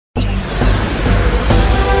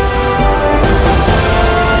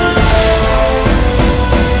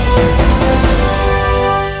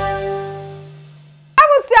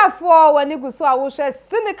wani gu so a wo hwe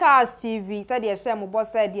Cynical TV said ye share mo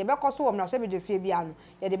boss said ye be koso wo mrahye bedefie bia no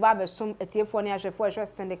ye de ba be som etiefo ne ahwefo hwe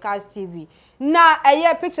Cynical TV na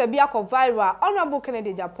eye picture bia ko viral honorable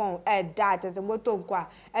KennedyAgyapong that as moto nkwa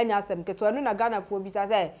enya asem keto anu na Ghana fo bi sa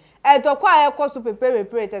say tokwa e koso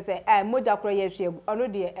pepe te say moja kro ye hwe onu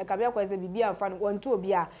de e ka bia ko say bibia amfa no wonto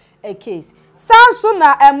obi a case Samson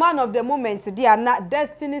na a man of the moment dia na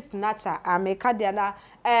destiny snatcher ameka dia na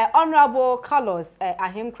honorable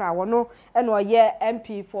CarlosAhinkrah wono eno ye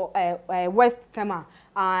MP for West Tema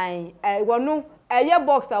wono eye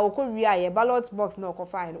box a okowi aye ballot box na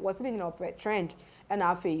okofine was sitting in a trend and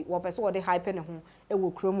afei wo pese wo de hype ne ho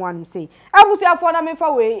ewo krom wan say abusuafo na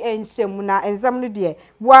memfa we enhyem na enzam no de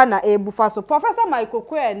bua na ebufa so Professor Michael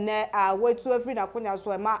Kwene wetu afri na konya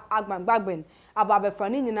so ma agbangbagben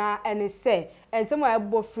ababefani nyina ene se ensem a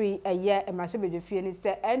ebo free eye emrahye bedefie ni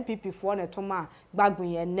se NPP fo na toma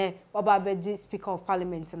gbagben ye ne obabeji speaker of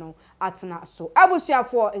parliament no atena so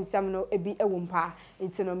abusuafo ensem no ebi ewompa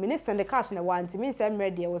intino minister the cash na wanti min se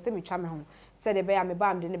mrede wo se metwa me ho se de be ya me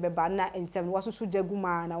bam de ne be ba na ensem wo so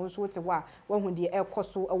jaguma na wo so wote wa wahu de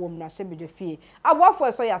ekoso ewom na hye bedefie aboafo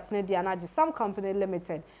eso yasne de na some company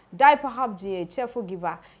limited diaper hub GA cheerful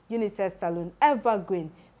giver unisex salon evergreen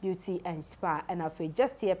beauty and spa and afi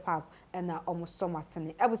just here pub and almost summer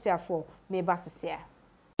sene ebusiafo me basisia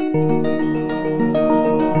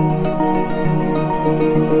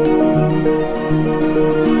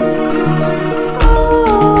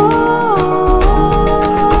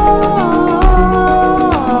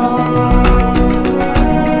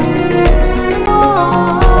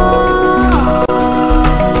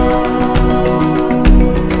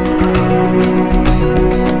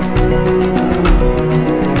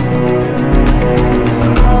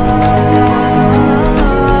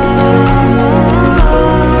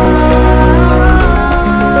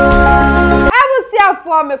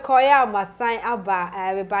me koya masan aba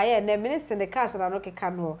bebaye na minister the cash na no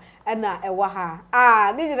keka no na ewa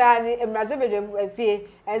ha ni jira ni emrahye bedefie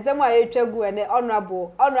enzem a yetwagu ene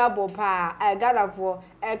honorable pa Ghana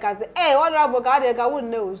ka say honorable ga de ga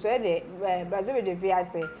won na so de emrahye bedefie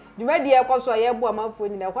ase duma de ekoso ye bo amanfo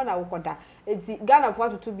nyina ekwa na wokoda enti Ghana fo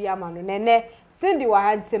atutu bia ma no nene sindi wa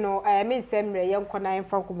hanti no me nsemre ye nkona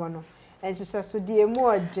emfa komo no enhyehyɛ so die mu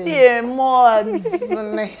oje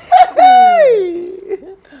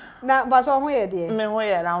na ba so ho ye de me ho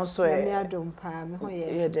ye na so e me adom pa me ho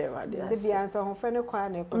ye de wade de bia so ho fe ne kwa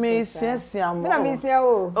na ekoso me siasia mo na me sia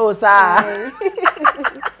o sa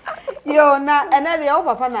yo na ene de o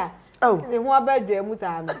papa na me ho abadwa mu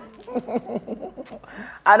sa me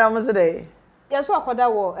adam se de ye so akoda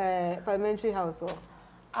wo parliamentary house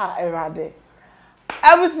erade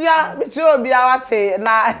abusia bichi obi awate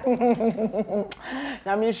na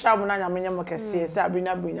nyame hwamu na nyame nyam kese se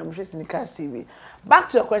abrinya nyam hwe Cynical TV. Back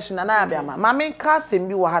to your question na abia ma me ka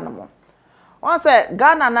sembi wo hanamo won say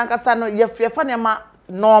Ghana na nkasa no yefa ne ma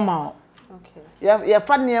normal okay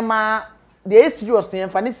yefa ne ma dey serious ne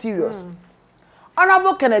yefa ne serious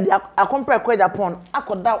honorable KennedyAgyapong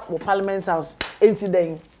akoda wo parliament house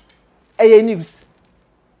incident news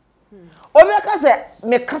obi ka say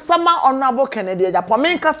me kasama honorable KennedyAgyapong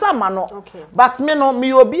me kasama no okay. But me no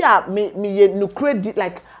me obi a me no credit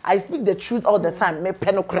like I speak the truth all the time me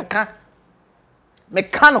penokraka me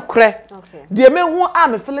kan okre okay de me hu a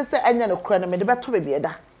me feel say enya no kre no me de beto be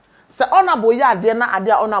eda say honorable ya ade na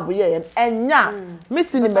ade honorable ye enya me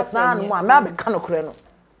sini betna no a me be kan okre no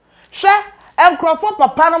hwe enkrofo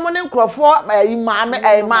papa no mo ne enkrofo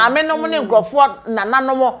maame no mo ne enkrofo nana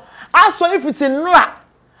no mo aso ifitin no a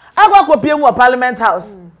akopie mu parliament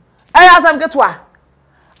house asam ketwa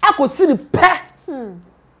akosiri pe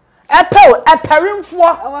Eperimfo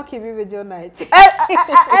awa kibi video night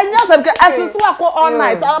enya sam ke asinso akọ all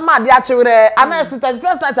night ma de achewere ana sister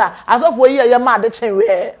first night asofo yi ye ma de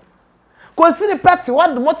chenwe ko siri party what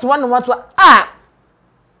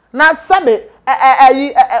na sabe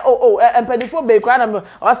empedifo be kwa na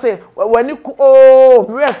o say wani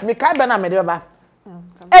ref me kai be na me de ba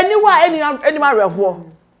anyone reho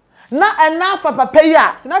na enough papa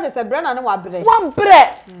ya na de se bre na ne wa bre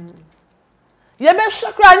ye be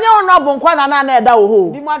hwekra anya honorable nkwa na eda wo ho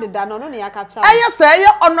bi mu adeda no ne ya capture aye say ye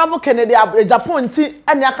honorable KennedyAgyapong nti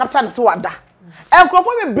anya ya capture ne se wada enkrofo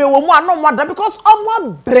me bre wo mu ano mo da because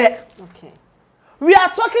omo bre okay we are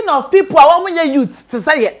talking of people a wo ye youth to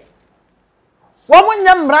say ye wo mo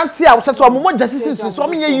nya mranti a wo se so mo justice so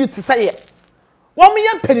mo ye youth to say ye wo mo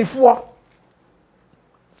ye penifo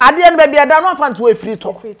ade en be eda no afa nto free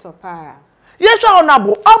to pa ye hwa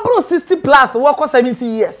honorable obro 60 plus wo ko 70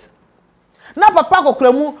 years na papa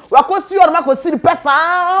kokramu wakosi or makosi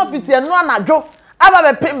pesa fiti enu anadwo aba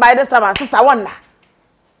be pin by this time sister wonder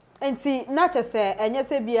Enti na chese enye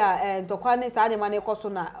se bia ntokwa ne sa ne ma ne koso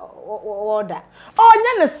na order. Oh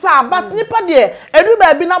nya ne sa but nipa de edu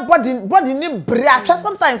ba bi na body ni bra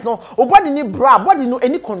sometimes no o body ni bra body no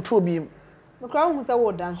any control bi. Mekra hu se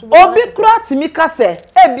wo dan so. Obi kra timi ka se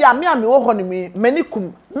e bia me ame wo ho ne me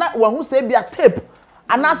manikum na wa hu se bia tape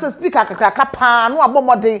anasa speaker kakraka pa no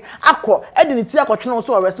abomoden akọ e de ne ti akọtwe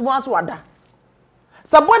so arrest mo aso wada.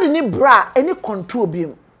 Somebody ni bra any control bi.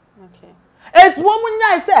 It's woman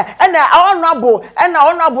nyai say and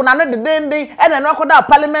honorable na no de dending and no koda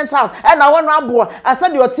parliament house and honorable I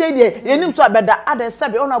said you tie dey enim so abeda ade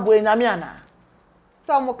sabe honorable enyame ana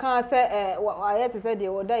so mo kan say ayet say dey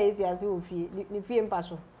oda esi ase ofie ni fie mpa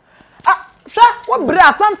so sha what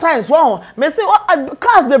bra sometimes one me say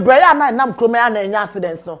cars be bra ya na nam kroma ya na enya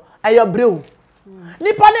accidents no ayo brew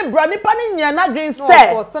nipa ni nya na dwen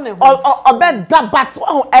say obeda but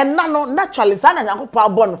enna no naturally sa na yakopɔ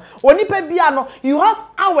abɔ no onipa bia no you have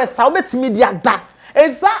hours how betimi dia da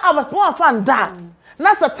eza hours no fan da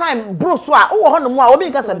na the time bro so a wo ho no mo a obi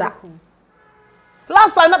nka da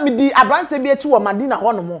last time na me di abrante bi echi wo madina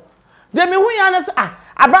ho no mo de me hu ya na say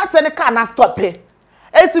abrante ne car na stop e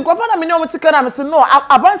eti kofa na me ne o tika na me say no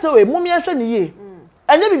abrante we mumi ehwe ne ye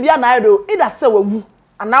enye bibia na ayo ida say wawu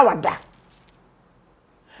ana wada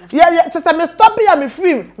yeah just me stop ya me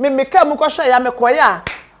free me ka mu ko hwe ya me koya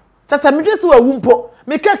just me dwese wawu mpo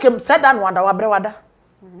me ka kem said that wada wa bre wada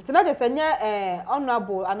tina je senye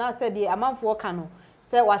honorable ana said the amanfo ka no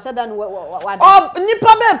say wa hye da no wada oh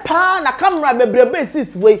nipa be pa na camera bebrebe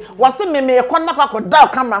sis we wase me ko na kwa da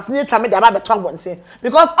camera se twa me de aba be twa bonte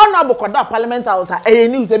because honorable ko da parliament house e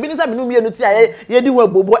news e bi ni say me no mienu ti ye di wa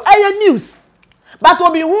bobo e news but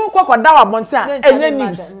obi hu ko da wa bonte e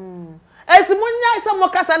news eti munya se mo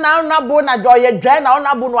kasa na honorable na joye dwan na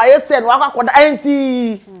honorable no aye se no akwakoda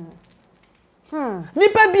enti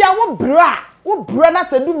nipa bia wo bra na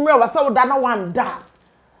se du mre wa se wo da na wanda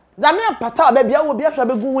da me pata ba bia wo bia hwa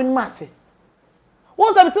begu woni mase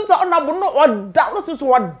wo se bitin so honorable no oda no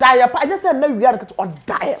so oda ya pa aje se na wi arket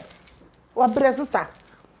oda ya wa bre sister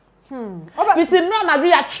oba bitin no na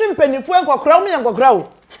wi a twimpanifo enkokra wo me enkokra wo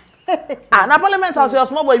na parliament house your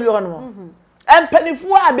small boy wi ho no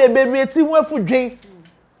empenifu a bebebeti hu afudwen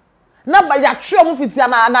na ba ya twa mu fitia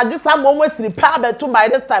na dwesa mo asiri pa beto by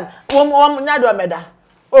this time wo nya do meda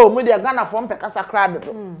oh mu de Ghana from pekasa crowd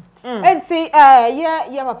do enti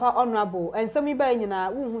ye papa honorable ensemi ba nyina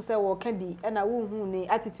wo hu se wo ka bi na wo hu ni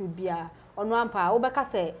attitude bia ono ampa wo beka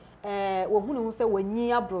se wo hu ni hu se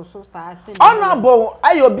wanyi abro so sa se honorable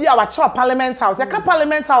ayo bi a wa cha parliament house e ka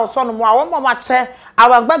parliament house no mo a wo mo che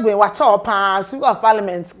awagbagbe wa cha pa speaker of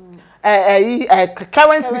parliament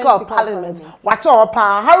current speaker of parliament watch up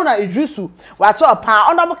Haruna Ijusu watch up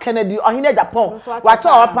honorable KennedyAgyapong watch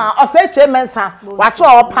up Osei Chemensa watch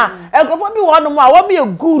up egrofo bi won mo a wo be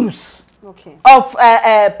gurus of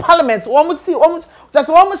parliament wo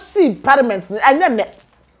see parliament anya ne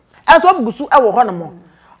eso gusu e wo ho no mo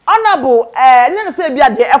honorable nya say bia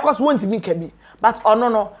de ekos won't be ka bi but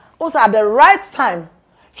no also at the right time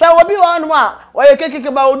sha wo bi won mo a wo ye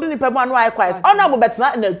kekeke ba odu ni pemu anu ai quiet honorable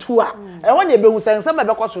betna na tu a e won ye behu sense be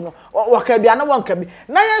bekoso no wo ka bia na won ka bi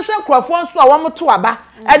na ye hwe krofo nso a wo moto aba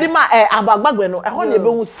e di ma abagbagbe no e won ye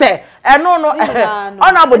behu se no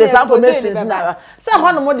honorable the information na se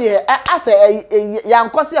hono mo de ase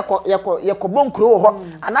yankose yekobo nkro ho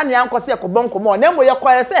anane yankose yekobo nkomo na mo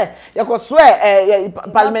yekoye se yekoso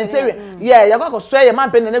parliamentarian yekoso ye man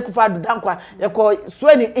pe na kufa dudankwa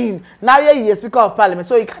yekoso ni in na ye speaker of parliament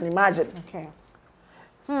so you can imagine okay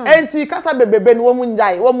enti kasa bebebe ni wo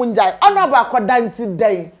munjai honorable akoda nti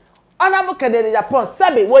dan honorable KennedyAgyapong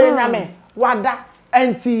sabe wo nyame wada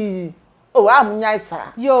enti munyai sa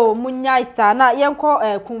yo munyai sa na yenko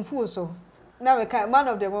kumfu so na we kan man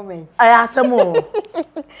of the moment asemo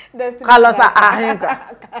KarlosAhinkrah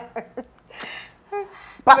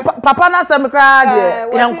papa na sem kra de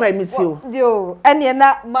yenko emiti o yo ene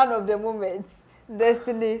na man of the moment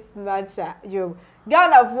destiny snatcher yo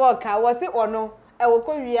Ghana work was it ono wo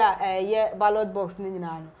ko wi a ye ballot box ni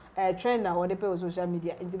nyina no trend na wo de pe social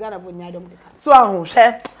media in Ghana for nyadom de ka so ahun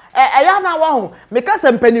hwe ya na wa hu me ka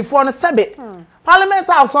se mpanifo no sebe parliament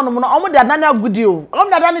house no no omo de adane agudi o omo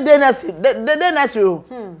de adane de nursery o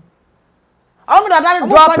omo de adane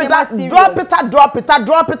drop it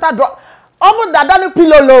omo de adane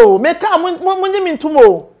pilolo me ka munyi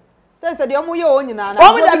mintumo se de omo ye o nyina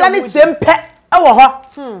na omo de adane chempe e wo ho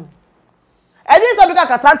and this is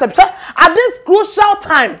because at this crucial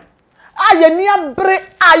time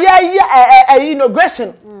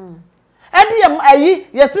inauguration and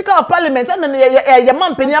the speaker of parliament and then your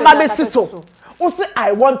man penny about this so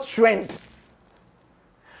I want trend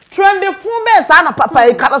Trendy phone be sa na papa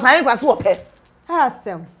e KarlosAhinkrah so pe.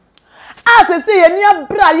 Asem. Ate say enia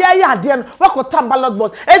bra ya ade no wakota ballot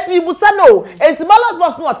box. Eti busa no. Eti ballot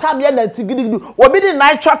box no tam ye na tigidigidu. Obi di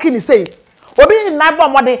night trucking say. Obi di night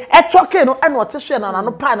bomb mo de e trucking no e no te hwe na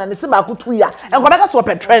no pa na ne se ba ko tu ya. E ko beka so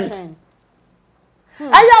pe trend.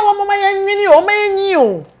 Aya wo mama ye nwini o ma yenyi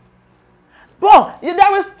o. Bro,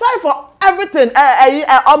 there is time for everything.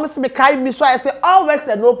 Almost me so I say all works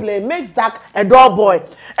and no play makes Jack a dull boy.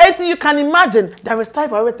 Until you can imagine, there is time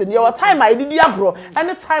for everything. Your time I did ya bro.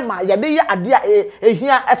 Anytime I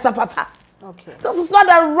here a sapata. Okay. This is not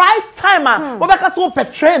the right time, man. Because so per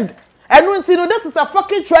trend. And when you know this is a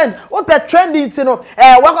fucking trend. What per trend is you know? Work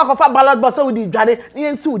off a ballot boss with the jade.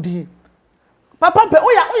 The Papa pe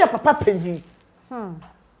oh ya papa penny.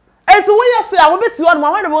 And so when you say I will bet you on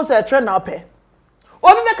my when say a trend now pe.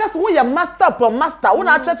 Obi because we are master upon master. We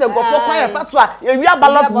na church go for kwan first one. We are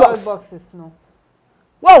ballot boxes no.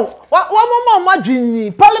 Wow, one more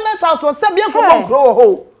madwini. Parliament house was say be ko grow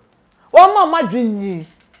ho. One more madwini.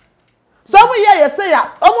 So we hear you say ya,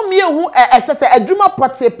 omo me hu e say adwuma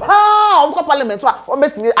pote pa on ko parliament wa o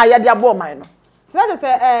mesimi ayade abo man no. So that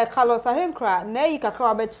say KarlosAhinkrah na yi kakra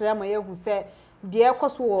wa be kire ma ye hu say de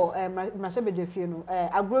ekoso wo mashebedefie no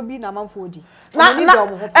agrobi na manfo di. Na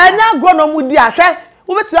agro no mu di ahwe.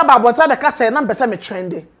 Wo beti aba abonta be ka say na be say me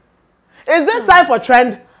trendy. Is this time for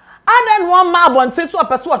trend? And then one man abonta to a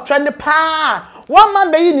person of trendy pa. One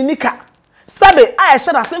man be yi ni nika. Sabe I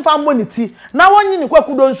share na simfa money na won yi ni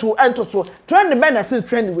kwakudo nsu ento so. Trend men na since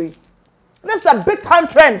trend way. This is a big time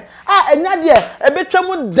trend. Enya de e betwa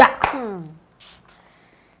mu da.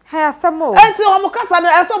 Ha samo. Enti o mo kasa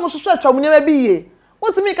na eso mo hwehwe atwa mu ne bi ye.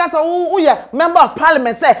 What me kasa wo ye member of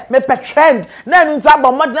parliament say me pe trend na enu nza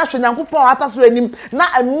ba modern hwe Nyankopon ataso anim na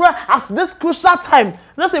enura as this crucial time,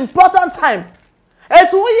 this important time.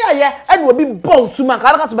 Enti wo ye and wo bi bon suma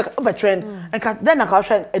ka kasa be trend and then na ka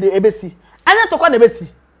hwe ebesi. Anya to kwa na ebesi.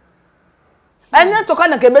 Anya to kwa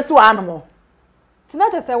na ka ebesi wa anamo. Tina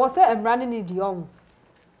te say wo say emrani ni di on.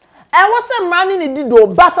 E wo say emrani ni di do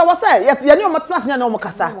but wo say ye ne o motena hnya na o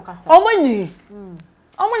mokasa. O manyi.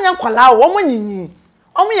 O manya kwala o manyi.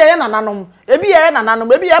 Omo ye nananom ebi ye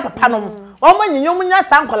nananom ebi ye papanom omo nyinyo munya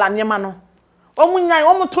sankola niema no omo nyan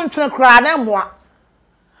omo tontwene kra na emoa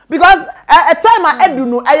because a time a edu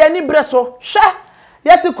no eye ni breso hwe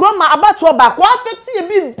yeti kroma abato ba kwa afeti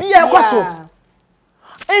ye bi ekoso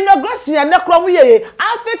inauguration na krom ye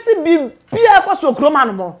afeti bi ekoso kroma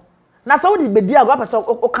no mo na sa wodi bedi agwa pesa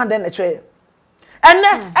o kan den na chwe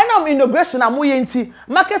ene inauguration amu ye nti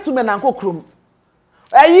market women anko krom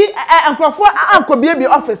enkrofo ankobie bi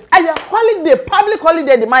office aya holiday public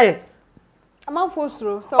holiday de maye amanfo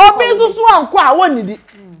suro so obi susu anko a wonidi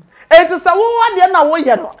enti se wo wade na wo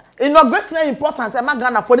ye no inauguration important e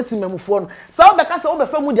magana for the timemufo no se wo beka se wo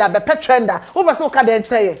befa mu dia be trender wo be se wo ka de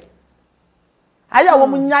nkyeye aya wo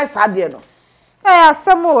munyai sa de no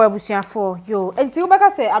asemo abusuafo yo enti wo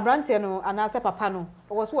beka se abrante no anase papa no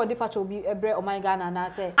wo so wo de pacho bi ebre o man Ghana na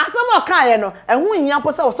se asemo kan ye no ehun nya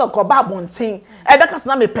po se wo so ko ba bonten e beka se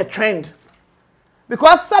na me pe trend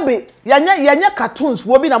because sabe yanya cartoons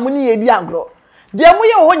wo bi na muni ye di agro de mu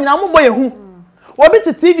ye ho nyina mu boy hu wo bi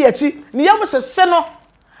ti TV achi ni ye mo hye no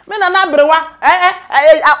me na na brewa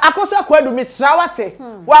akoso akwadu mi trawate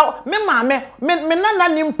wa me maame me na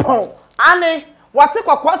ni mpon ane wate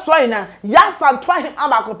kwakwa so ina ya santo ahem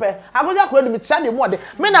amakope agoja akwadu mi tia de mu ode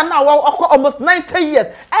me na na wo almost 90 years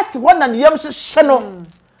at one na yem hye no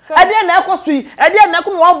ade na ekoso yi ade na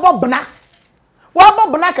ko wo bobna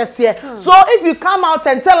so if you come out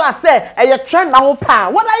and tell us say you trend now pa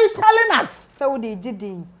what are you telling us so we did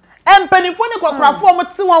penifo ne kwakrafo mo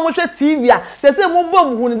ti won mo hwe TV a say mo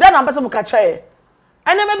bom hu ni then am pese mo ka twae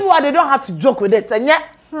and maybe why they don't have to joke with it and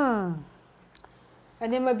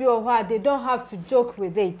and then maybe why they don't have to joke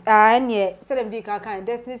with it and yeah say them dey kan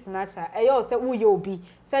destiny snatcher e yo say wo ye obi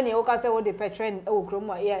say ne wo ka say wo dey trend e wo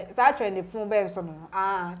kromo yeah say trend fun be so no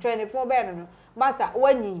trend fun be no masa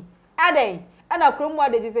wanyi aden ana kromo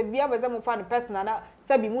de say bia be say mo fa no personal na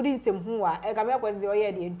sabi mudi nsem hu a e ga me kwese de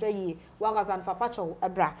oye de ntwaye wan ka san papa cho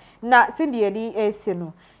abra na sindi edi esi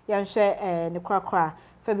no yanhwe ne kwakwa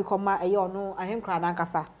fa bi koma e yo no Ahenkorah na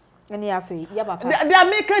nkasa ene ya fe ya papa they are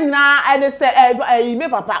making na and say me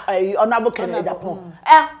papa honorable KennedyAgyapong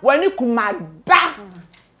wani kumada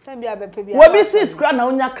tambia be pe bia we be sit kra na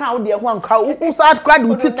onya ka wo de ho anka wo sad kra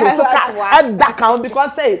de tito so ka da ka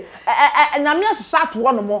because say nyame ashat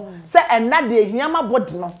wo no mo say enna de hiama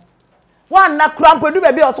body no one na kra mpedu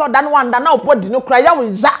be bi o so da no one da na body no kra ya wo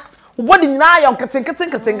ja body nyina ya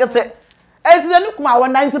kete Enti the nukuma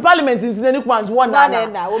won 90 parliament into the nukuma nju won na.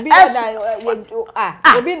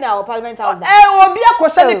 Obi na parliament house da. Obi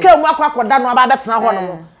akoshe ne kam akwakoda no aba betena ho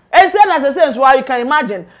no. Enti na say so you can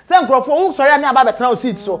imagine. Say nkrofo wo sori na aba betena o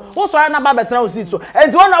seat so. Wo sori na aba betena o seat so.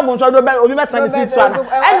 Enti won no bonso do obi betena seat so na.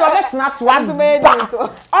 And obi betena so one.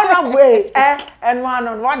 On way and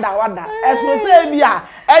one wada. Eso say bia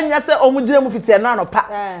enya say omugire mu fiti na no pa.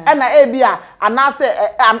 E na e bia ana say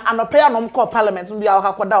anope anom call parliament bia wo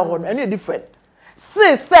kakoda ho no. Any different.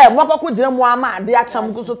 Say mwakoko gire mu ama ade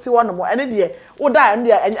acham go so ti wono mo ene de woda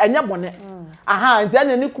ene enya bone aha nti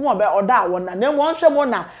anya ni kuma be oda wona na mo hwe mo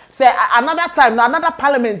na say another time na another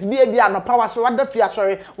parliament bi e no power so wada fi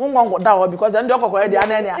asori wongo da ho because ende okoko de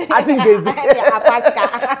ana ene ati ngezi apaska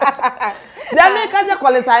dem make us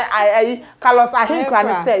KennedyAgyapong&Hon.CarlosAhinkrah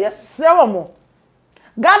ni say yes sewo mo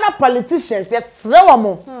Ghana politicians yes sewo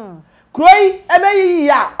mo kroi ebe yi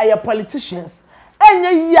ya aye politicians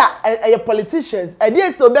enye ya aye politicians e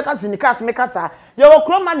dey to be ka sinikas make us ye wo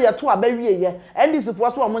kroma de to abawie ye ndc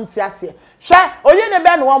fo so wo nti ase hwe oye ne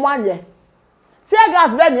be no wo anye tie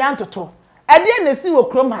gas be ne antoto e dey na si wo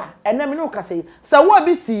kroma enem ne ka say wo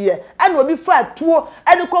bi si ye and obi fa tuo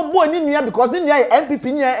e de ko bo ni nia because ni nia MPP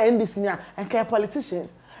nia ndc nia enke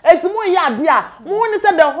politicians enti mo ya de a mo ni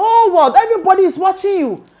say the whole world everybody is watching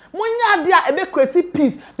you mo nya de a e be create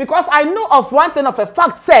peace because I know of one thing of a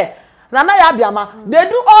fact say Nana Yabiama, they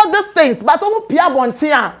do all these things, but omu pia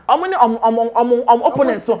bontia,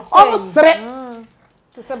 opponents so almost threat.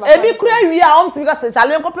 Ebi kura wi a on tika se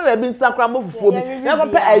chale nko pe we bi nsakra mo fufuo bi. Nko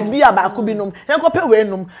pe abi abaku bi num, nko pe we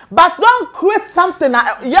num. But don't create something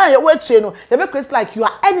yeah we che no. You be create like you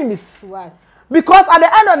are enemies. What? Because at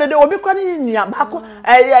the end of the day, obi kwani nia bako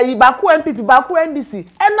bako MPP bako NDC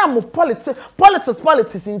ena mo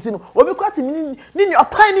politics intino obi kwati ni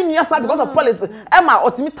otan ni nia because of politics ema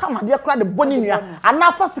otimi tamade kra de boni nia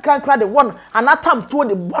ana fasikan kra de won ana tam to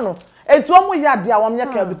de bono enti omo ya de awam nya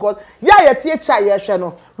because ya ye tie cha ye hwe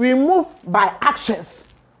no we move by actions.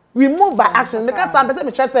 We move by action because some person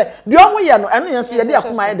me try say the omo ye no eno yen so ye de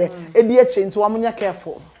akoma ye de e de eche enti omo nya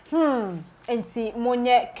careful. Enti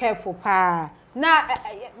monye careful pa. Na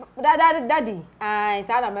daddy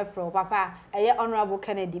tada me fro papa eye honorable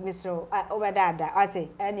Kennedy Mr. Obedada ate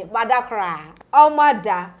ene badakra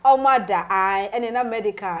omada ene na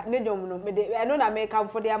medical ne dom no me eno na me kam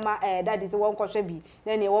for dem daddy se won kohwe bi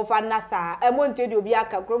na ne won fa nasa emonte de obi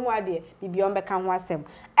aka kromu ade bibi on be kan ho asem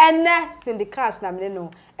ene syndicate na me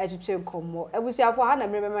no etwetwe nkomo ebusuafo ha na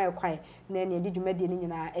me be ma ekwan na ne di dwumade ni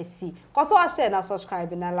nyina asi koso a share na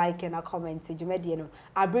subscribe na like na comment dwumade no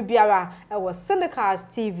abrebiara e was KennedyAgyapong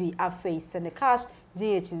TV a face KennedyAgyapong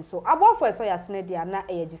GH so abofo so ya Senedia na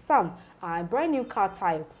eyegisam brand new car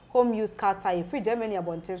tire home use car tire free Germany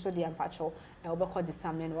abonten so de ampacho e obekọ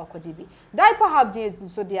gisam ne no akodi bi diaper hub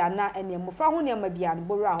GH so de na ene mofra ho ne ma bia no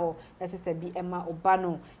borra ho nesese bi ema oba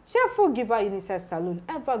no cheerful giver unisex salon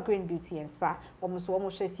evergreen beauty and spa omuso omo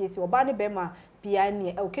hwesiesi oba ne be ma bia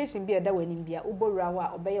ne occasion bi eda wani bia oborra ho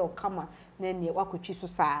a obeye okama na ne wakotwi so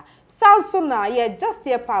saa Samsung yeah just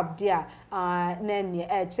here pub there nene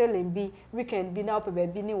chilling bi weekend bi na ope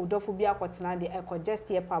bi ni udofo bi akwotena de just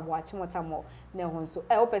here pub wa chimotamo na ho so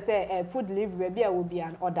ope say food delivery bi a wo bi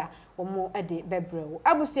an order omo de bebrewo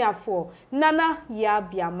abusuafo nana ya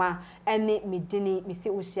biama ene midini mi se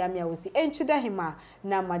ohia mi a wo si entwida hima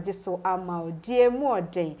na majeso ama odie mu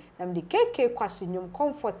oden na mde keke kwashe nyom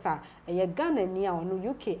comforter ye Ghana ni a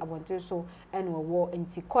ono UK abonte so ene wo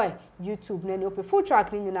entikoi YouTube na ne ope full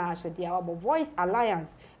track ni nyina dia wabo voice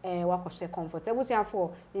alliance wakoshe comfort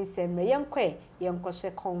ebusuafo nsemre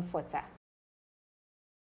yenkoshe comforter.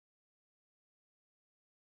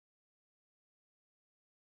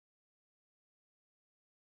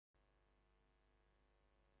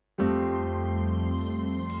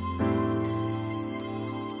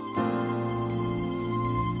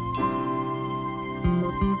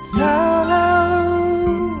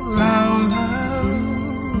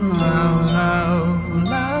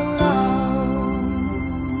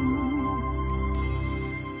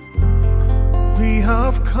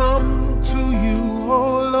 Have come to you,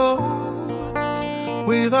 oh Lord,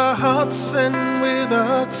 with our hearts and with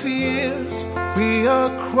our tears. We are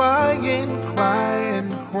crying, crying,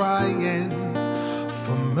 crying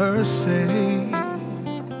for mercy.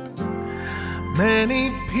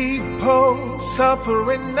 Many people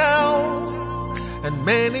suffering now, and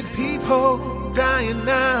many people dying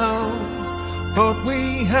now, but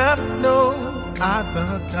we have no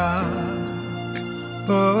other God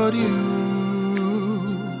but you.